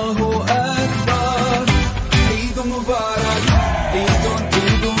 Allahu Akbar. Eidun Mubarak, Eidun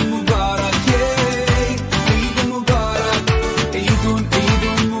Mubarak, yeah. Eidun Mubarak, Eidun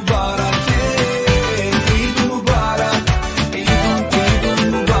Mubarak, yeah. Eidun Mubarak, Eidun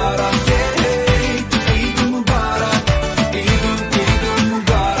Mubarak, yeah. Eidun Mubarak, Eidun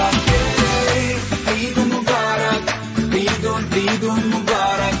Mubarak, yeah. Eidun Mubarak, Eidun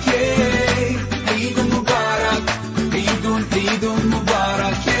Mubarak, yeah. Eidun Mubarak, Eidun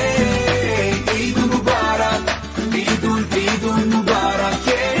Mubarak, yeah. Eidun Mubarak, Eidun Mubarak,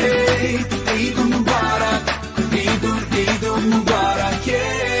 yeah. Eidun Mubarak, Eidun Mubarak, yeah.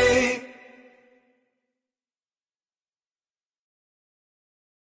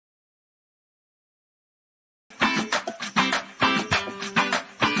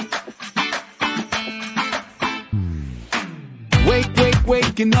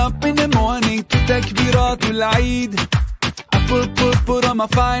 Waking up in the morning to takbiraatul Eid. I put on my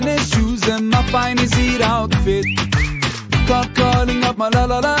finest shoes and my finest Eid outfit. Calling up my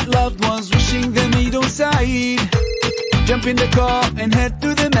loved ones, wishing them Eidun saeed. Jump in the car and head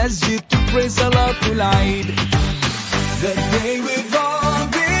to the masjid to pray salatul. The day we've all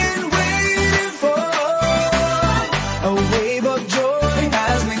been waiting for, a wave of joy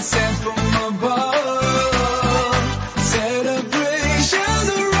has been sent from above. Celebrations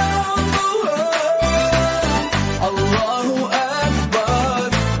around the world. Allahu Akbar,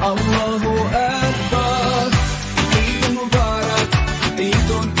 Allahu Akbar. Eidun Mubarak,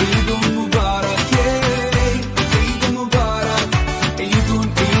 Eidun Mubarak, yeah. Eidun Mubarak, Eidun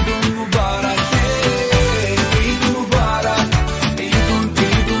Mubarak, yeah. Eidun Mubarak, Eidun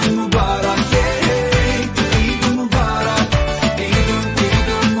Mubarak, yeah. Eidun Mubarak,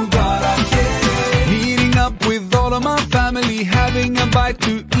 Eidun Mubarak, yeah. Meeting up with all of my family, having a bite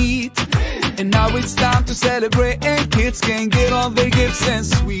to eat. And now it's time to celebrate, and kids can get all their gifts and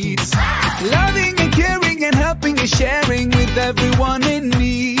sweets. Loving and caring and helping and sharing with everyone in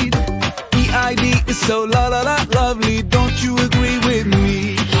need. EID is so lovely, don't you agree with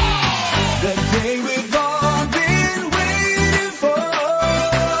me? The day we've all been waiting for,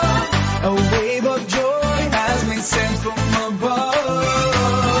 a wave of joy has been sent from above.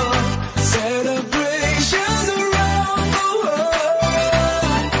 Celebrations around the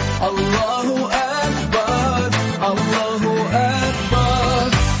world. Allahu Akbar, Allahu Akbar.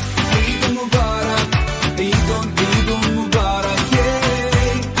 Eidun Mubarak, Eidun Mubarak, yeah.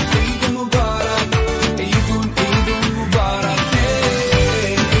 Eidun Mubarak, Eidun Mubarak, yeah.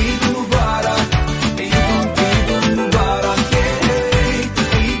 Eidun Mubarak, Eidun Mubarak, yeah.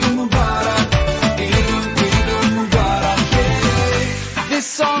 Eidun Mubarak, Eidun Mubarak, yeah. This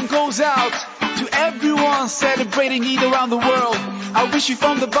song goes out to everyone celebrating Eid around the world. I wish you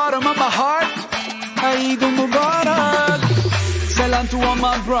from the bottom of my heart, Eidun Mubarak. Salam to all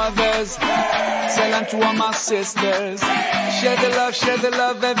my brothers, salam to all my sisters. Share the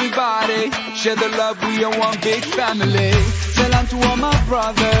love, everybody. Share the love, we are one big family. Salam to all my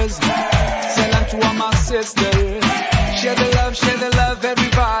brothers, salam to all my sisters. Share the love,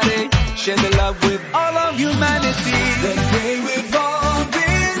 everybody. Share the love with all of humanity. The day we've all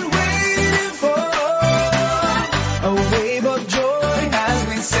been waiting for, a wave of joy has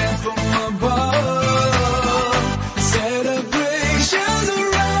been sent from above. Celebrations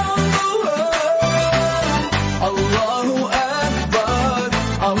around the world. Allahu Akbar,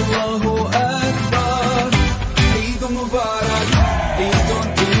 Allahu Akbar. Eidun Mubarak, Eidun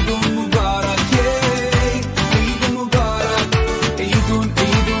Mubarak, yeah. Eidun Mubarak, Eidun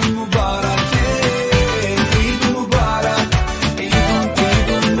Mubarak, yeah. Eidun Mubarak,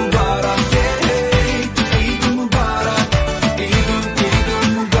 Eidun Mubarak, yeah. Eidun Mubarak, Eidun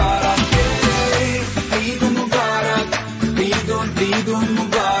Mubarak, yeah. Eidun Mubarak, Eidun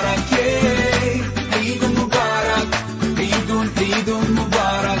Mubarak, yeah. Eidun Mubarak, Eidun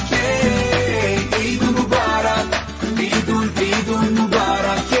Mubarak, yeah. Eidun Mubarak, Eidun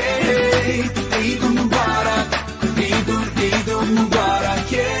Mubarak, yeah. Eidun Mubarak, Eidun Mubarak,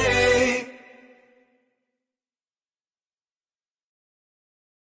 yeah.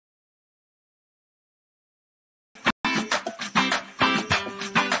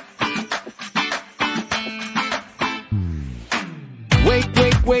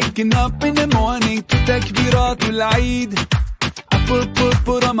 Waking up in the morning to takbiraatul Eid. I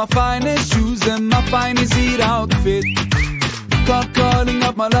put on my finest shoes and my finest Eid outfit. Calling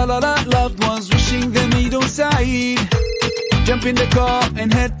up my loved ones, wishing them Eidun saeed. Jump in the car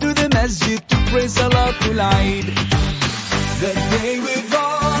and head to the masjid to pray salatul. The day we've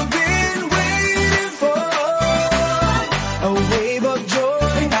all been waiting for, a wave of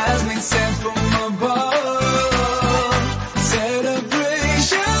joy has been sent from above.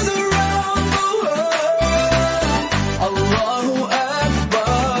 Celebrations around the world. Allahu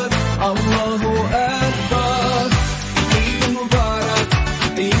Akbar, Allahu Akbar. Eidun Mubarak,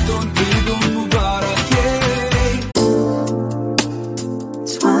 Eidun Mubarak, yeah.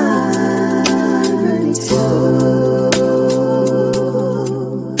 22.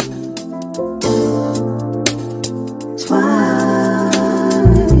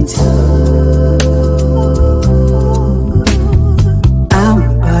 I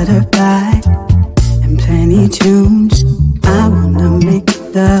want butterfly and plenty tunes. I wanna make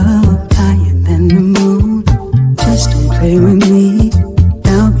love higher than the moon. Just don't play with me,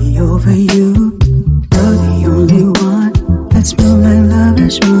 I'll be over you. You're the only one. Let's move like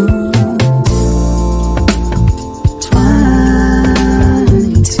lovers move.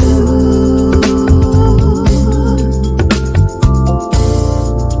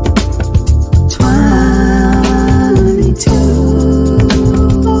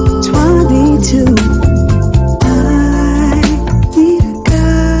 22. I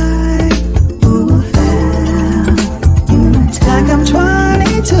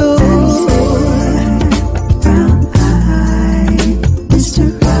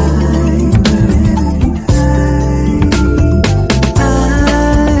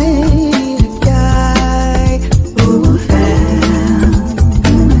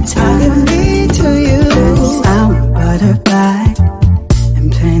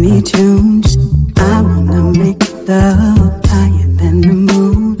plenty tunes. I wanna make love higher than the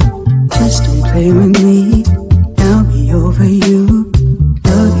moon. Just don't play with me, I'll be over you.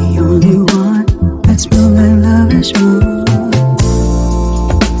 You're the only one. Let's move like lovers move.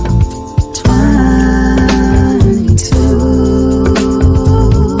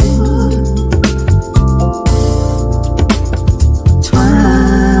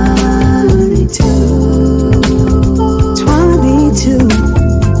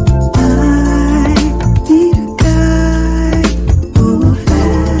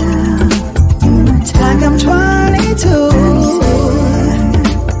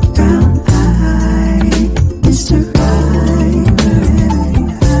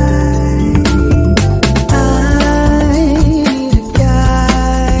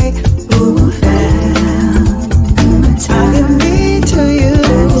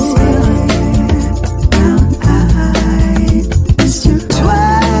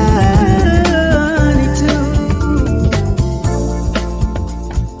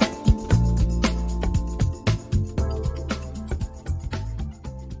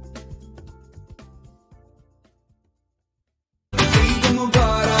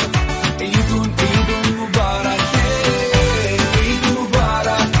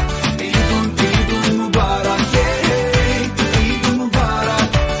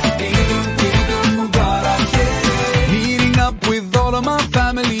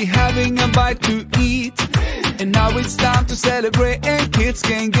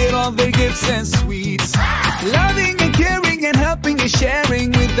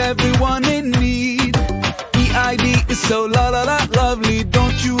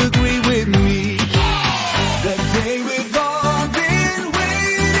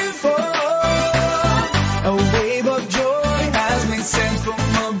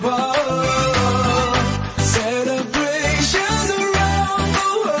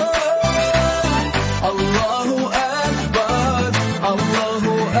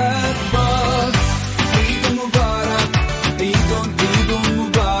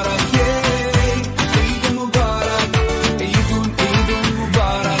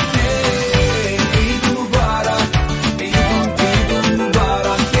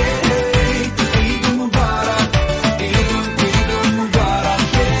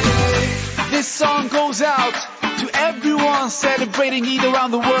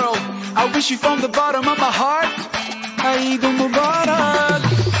 Eidun Mubarak.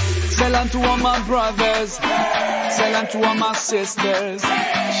 Salam to all my brothers, salam to all my sisters.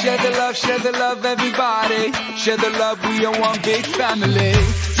 Share the love, everybody. Share the love, we are one big family.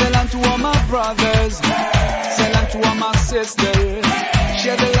 Salam to all my brothers, salam to all my sisters.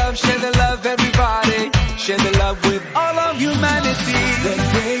 Share the love, everybody. Share the love with all of humanity. The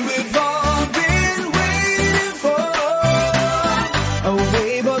day we've all been waiting for. A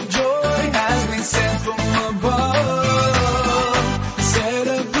wave of joy has been sent from above.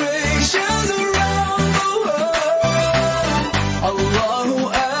 Celebrations around the world. Allahu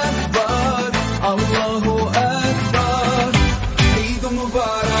Akbar, Allahu Akbar. Eidun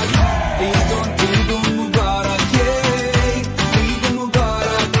Mubarak, Eidun Mubarak, yeah. Eidun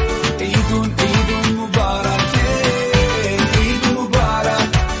Mubarak, Eidun Mubarak, yeah. Eidun Mubarak,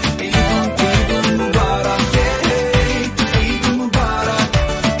 Eidun Mubarak, yeah. Eidun Mubarak,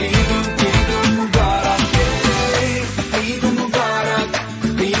 Eidun Mubarak, yeah. Eidun Mubarak,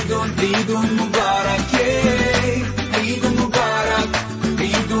 Eidun Mubarak, yeah. Eidun Mubarak,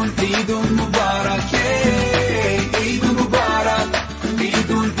 Eidun Mubarak, yeah. Eidun Mubarak,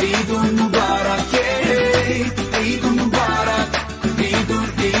 Eidun Mubarak, yeah. Eidun Mubarak,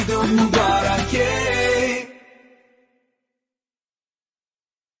 Eidun Mubarak, yeah.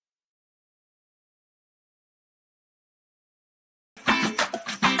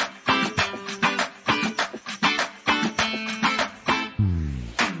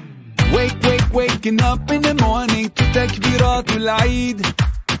 Waking up in the morning to takbiraatul Eid.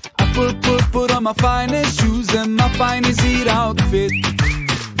 I put on my finest shoes and my finest Eid outfit.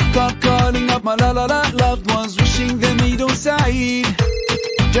 Calling up my loved ones, wishing them Eidun saeed.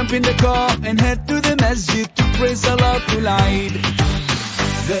 Jump in the car and head to the masjid to pray salatul Eid.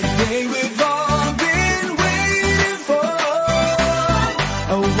 The day we've all been waiting for.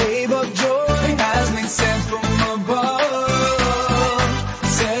 A wave of joy has been sent from above.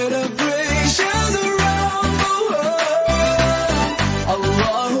 Celebrations around the world.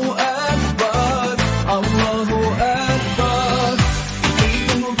 Allahu Akbar, Allahu Akbar.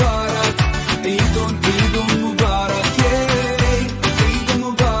 Eidun Mubarak, Eidun Mubarak, yeah. Eidun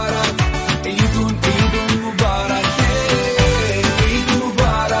Mubarak, Eidun Mubarak, yeah. Eidun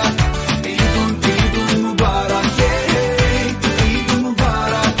Mubarak,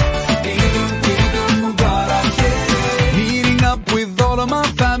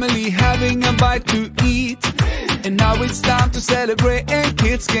 right to eat. And now it's time to celebrate, and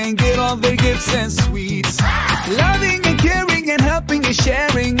kids can get all their gifts and sweets. Loving and caring and helping and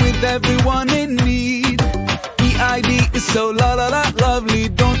sharing with everyone in need. EID is so lovely,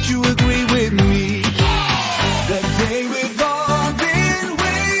 don't you agree with me? The day we've all been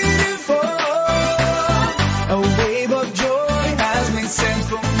waiting for, a wave of joy has been sent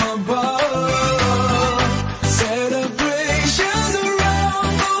from above. Celebrations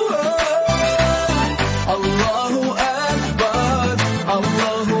around the world. Allahu Akbar,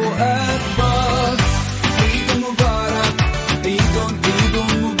 Allahu Akbar. Eidun Mubarak, Eidun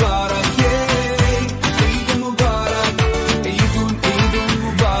Mubarak, yeah. Eidun Mubarak, Eidun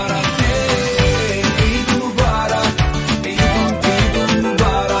Mubarak, yeah. Eidun Mubarak, Eidun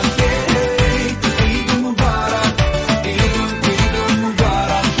Mubarak, yeah. Eidun Mubarak, Eidun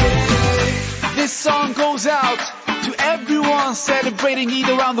Mubarak, yeah. This song goes out to everyone celebrating Eid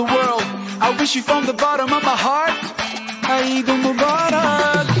around the world. I wish you from the bottom of my heart, Eidun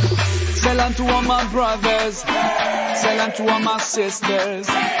Mubarak. Salam to all my brothers, salam to all my sisters.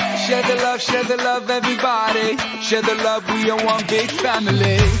 Share the love, everybody. Share the love, we are one big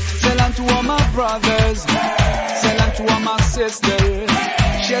family. Salam to all my brothers, salam to all my sisters.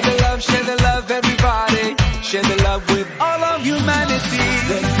 Share the love, everybody. Share the love with all of humanity.